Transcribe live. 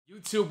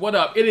YouTube, what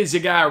up? It is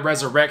your guy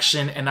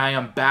Resurrection, and I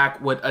am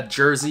back with a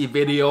jersey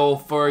video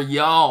for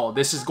y'all.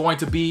 This is going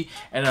to be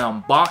an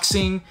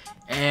unboxing,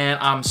 and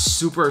I'm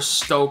super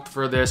stoked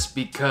for this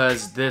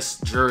because this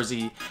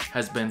jersey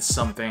has been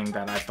something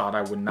that I thought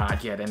I would not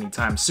get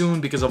anytime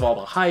soon because of all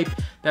the hype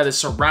that has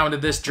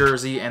surrounded this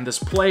jersey and this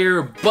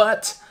player,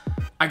 but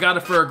I got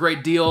it for a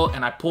great deal,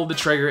 and I pulled the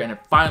trigger, and it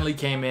finally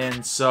came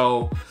in,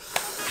 so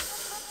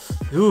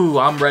ooh,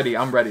 I'm ready.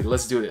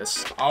 Let's do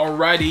this.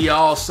 Alrighty,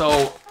 y'all,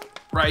 so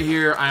right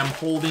here, I am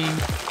holding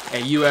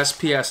a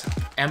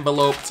USPS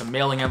envelope. It's a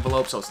mailing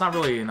envelope, so it's not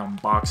really an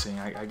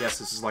unboxing. I guess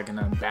this is like an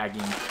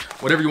unbagging,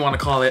 whatever you want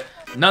to call it.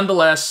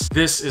 Nonetheless,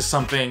 this is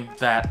something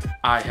that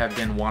I have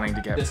been wanting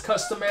to get. It's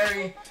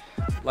customary.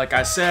 Like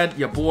I said,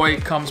 your boy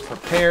comes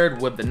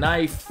prepared with the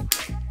knife.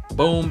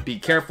 Boom, be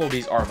careful.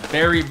 These are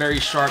very,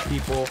 very sharp,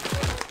 people.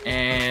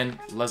 And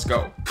let's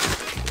go.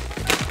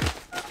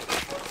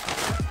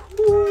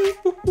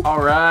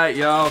 All right,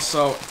 y'all,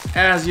 so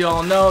as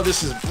y'all know,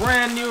 this is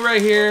brand new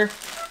right here.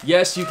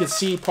 Yes, you can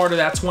see part of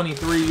that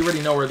 23. You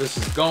already know where this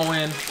is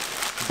going.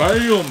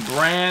 Bam,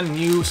 brand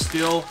new,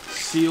 still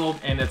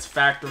sealed in its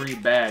factory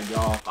bag,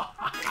 y'all.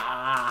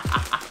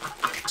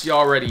 You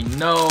already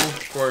know,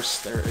 of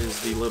course, there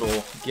is the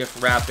little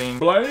gift wrapping.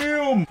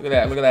 Blam! Look at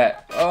that, look at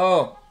that.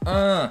 Oh,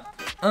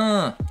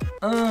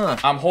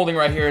 I'm holding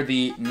right here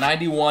the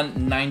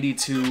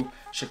 91-92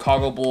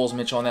 Chicago Bulls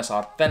Mitchell Ness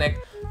Authentic,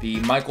 the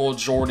Michael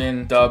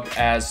Jordan, dubbed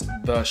as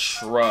the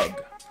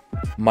Shrug.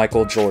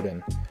 Michael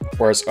Jordan,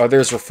 or as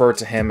others refer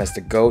to him as the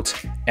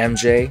GOAT,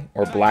 MJ,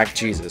 or Black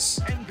Jesus.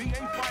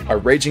 A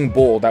raging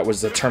bull that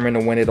was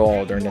determined to win it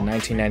all during the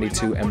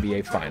 1992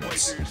 NBA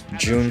Finals.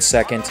 June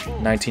 2nd,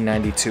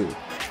 1992.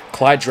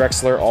 Clyde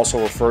Drexler,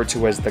 also referred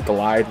to as the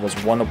Glide, was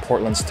one of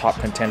Portland's top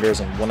contenders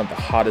and one of the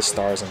hottest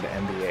stars in the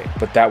NBA.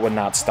 But that would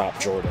not stop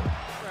Jordan.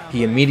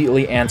 He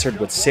immediately answered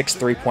with 6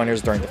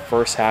 three-pointers during the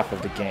first half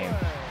of the game.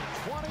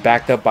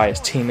 Backed up by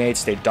his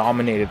teammates, they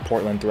dominated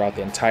Portland throughout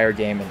the entire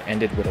game and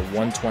ended with a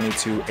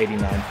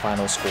 122-89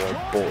 final score,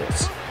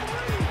 Bulls.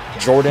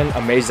 Jordan,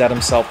 amazed at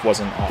himself, was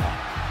in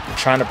awe.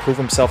 Trying to prove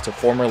himself to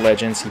former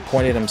legends, he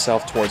pointed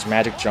himself towards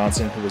Magic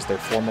Johnson, who was their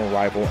former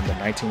rival in the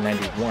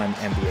 1991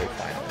 NBA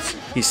Finals.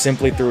 He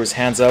simply threw his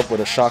hands up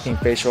with a shocking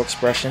facial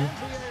expression,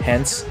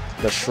 hence,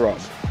 the Shrug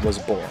was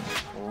born.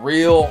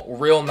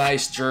 Real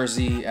nice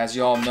jersey. As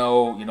y'all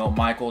know,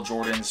 Michael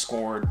Jordan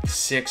scored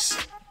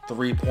 6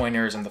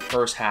 three-pointers in the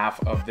first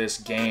half of this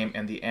game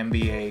in the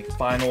NBA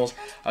Finals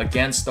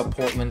against the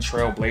Portland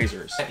Trail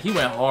Blazers. He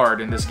went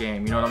hard in this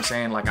game, you know what I'm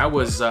saying? Like, I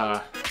was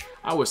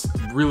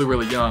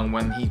really young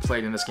when he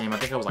played in this game. I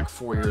think I was like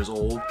 4 years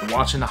old.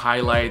 Watching the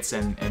highlights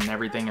and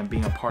everything and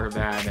being a part of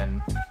that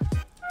and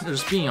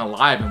just being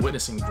alive and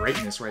witnessing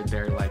greatness right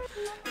there. Like,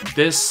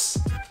 this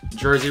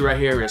jersey right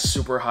here is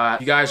super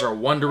hot. You guys are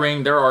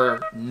wondering, there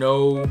are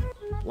no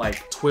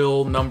like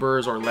twill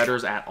numbers or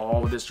letters at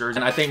all with this jersey,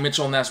 and I think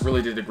Mitchell Ness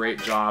really did a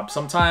great job.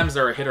 Sometimes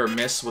they're a hit or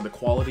miss with the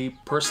quality.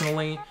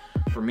 Personally,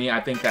 for me, I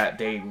think that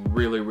they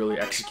really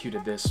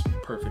executed this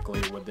perfectly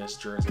with this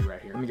jersey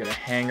right here. Let me get a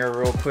hanger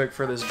real quick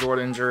for this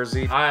Jordan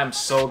jersey. I am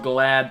so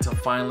glad to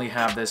finally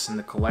have this in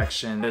the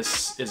collection.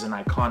 This is an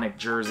iconic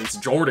jersey. It's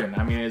Jordan.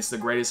 I mean, it's the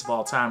greatest of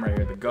all time right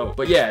here, the GOAT.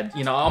 But yeah,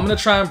 I'm gonna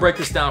try and break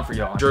this down for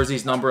y'all.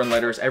 Jersey's number and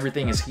letters,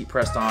 everything is heat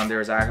pressed on.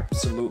 There's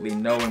absolutely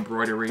no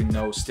embroidery,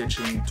 no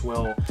stitching,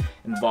 twill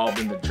involved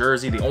in the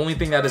jersey. The only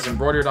thing that is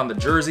embroidered on the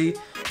jersey,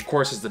 of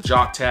course, is the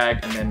jock tag,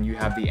 and then you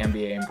have the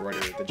NBA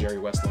embroidery, the Jerry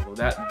West logo.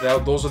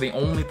 Those are the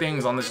only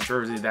things on this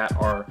jersey that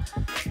are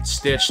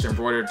stitched,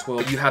 embroidered,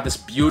 twilled. You have this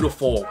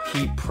beautiful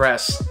heat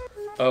press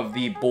of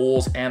the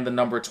Bulls and the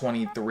number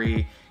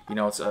 23.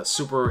 It's a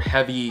super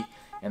heavy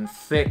and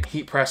thick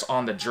heat press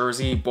on the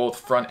jersey, both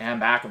front and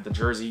back of the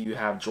jersey. You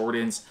have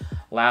Jordan's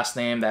last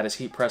name that is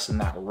heat pressed in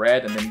that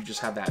red, and then you just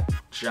have that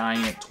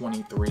giant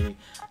 23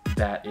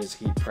 that is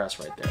heat pressed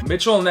right there.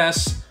 Mitchell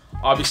Ness,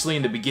 obviously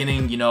in the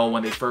beginning,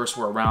 when they first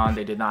were around,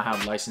 they did not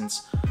have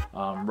license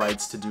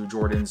rights to do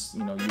Jordan's,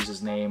 use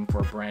his name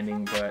for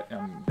branding, but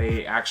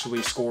they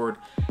actually scored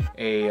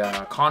a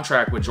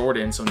contract with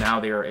Jordan, so now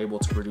they are able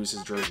to produce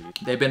his jersey.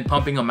 They've been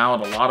pumping them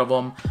out, a lot of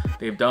them.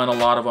 They've done a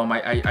lot of them.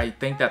 I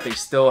think that they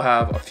still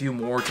have a few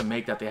more to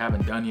make that they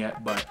haven't done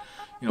yet, but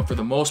for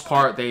the most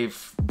part,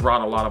 they've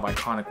brought a lot of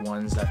iconic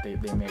ones that they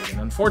made. And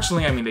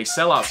unfortunately, I mean, they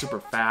sell out super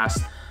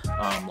fast,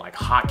 like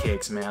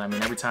hotcakes, man. I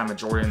mean, every time a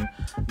Jordan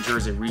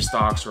jersey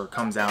restocks or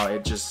comes out,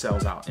 it just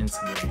sells out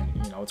instantly.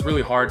 It's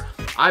really hard.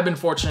 I've been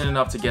fortunate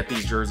enough to get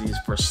these jerseys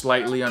for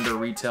slightly under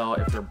retail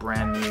if they're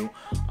brand new.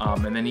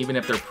 And then even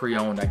if they're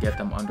pre-owned, I get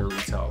them under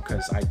retail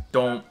because I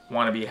don't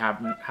want to be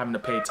having to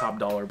pay top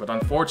dollar. But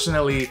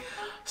unfortunately,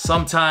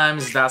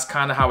 sometimes that's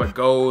kind of how it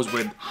goes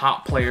with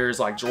hot players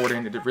like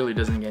Jordan. It really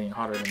doesn't get any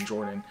hotter than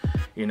Jordan,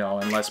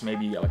 unless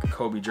maybe like a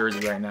Kobe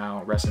jersey right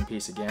now. Rest in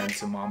peace again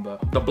to Mamba.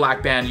 The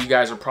black band, you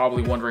guys are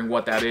probably wondering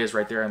what that is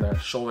right there in the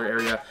shoulder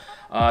area.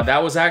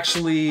 That was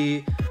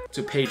actually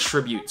to pay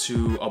tribute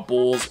to a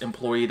Bulls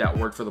employee that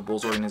worked for the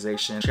Bulls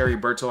organization. Sherry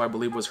Berto, I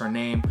believe was her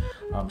name.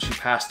 She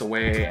passed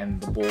away,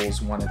 and the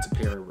Bulls wanted to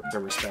pay her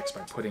their respects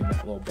by putting that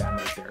little band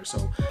right there.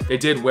 So they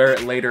did wear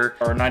it later,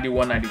 or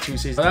 91-92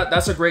 season.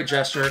 That's a great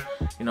gesture,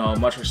 you know,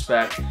 much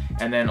respect.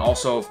 And then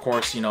also, of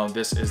course, you know,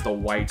 this is the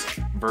white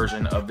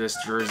version of this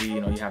jersey.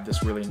 You know, you have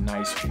this really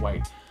nice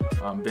white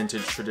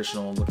vintage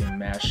traditional looking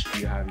mesh.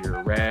 You have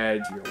your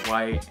red, your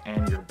white,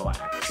 and your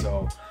black.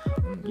 So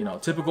you know,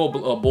 typical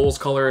Bulls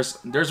colors.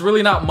 There's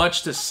really not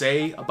much to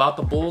say about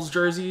the Bulls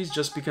jerseys,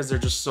 just because they're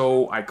just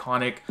so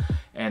iconic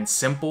and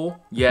simple,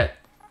 yet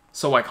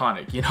so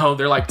iconic. You know,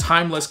 they're like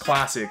timeless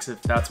classics,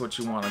 if that's what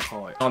you want to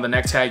call it. On the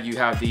neck tag, you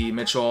have the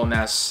Mitchell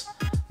Ness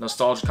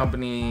Nostalgia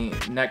Company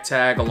neck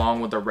tag,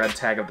 along with the red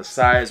tag of the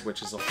size,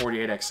 which is a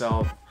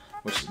 48XL,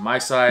 which is my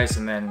size.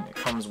 And then it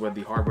comes with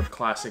the Hardwood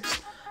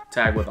Classics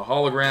tag with a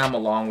hologram,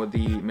 along with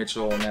the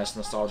Mitchell Ness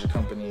Nostalgia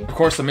Company. Of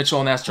course, the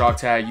Mitchell Ness jock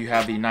tag, you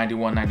have the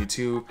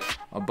 91-92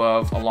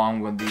 above, along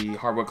with the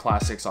Hardwood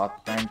Classics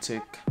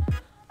Authentic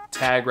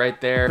tag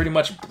right there. Pretty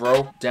much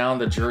broke down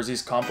the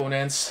jersey's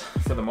components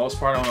for the most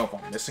part. I don't know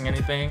if I'm missing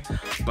anything,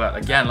 but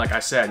again, like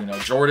I said, you know,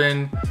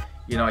 Jordan,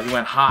 you know, he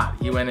went hot.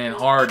 He went in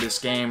hard this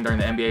game during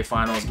the NBA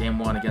Finals, Game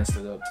 1 against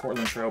the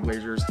Portland Trail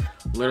Blazers.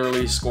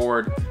 Literally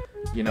scored,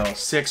 you know,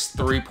 6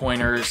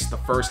 3-pointers the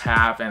first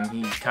half, and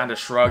he kind of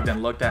shrugged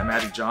and looked at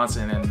Magic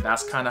Johnson, and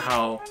that's kind of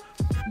how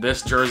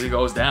this jersey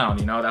goes down.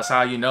 You know, that's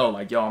how you know,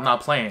 like, yo, I'm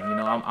not playing, you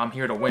know, I'm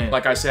here to win.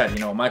 Like I said, you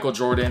know, Michael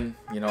Jordan,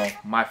 you know,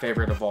 my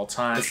favorite of all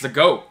time. It's the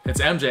GOAT.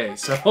 It's MJ.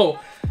 So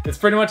it's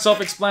pretty much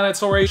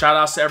self-explanatory. Shout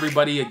outs to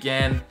everybody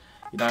again.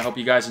 You know, I hope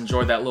you guys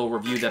enjoyed that little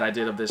review that I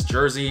did of this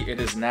jersey. It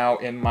is now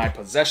in my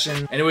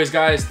possession. Anyways,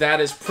 guys, that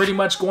is pretty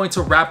much going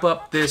to wrap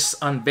up this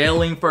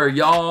unveiling for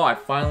y'all. I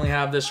finally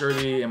have this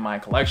jersey in my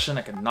collection.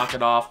 I can knock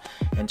it off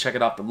and check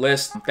it off the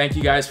list. Thank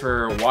you guys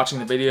for watching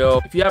the video.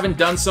 If you haven't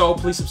done so,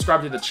 please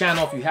subscribe to the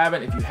channel. If you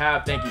haven't, if you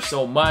have, thank you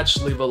so much.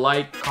 Leave a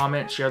like,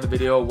 comment, share the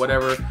video,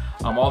 whatever,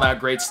 all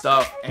that great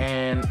stuff.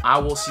 And I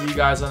will see you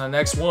guys on the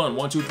next one.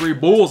 1, 2, 3,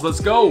 Bulls,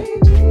 let's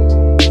go.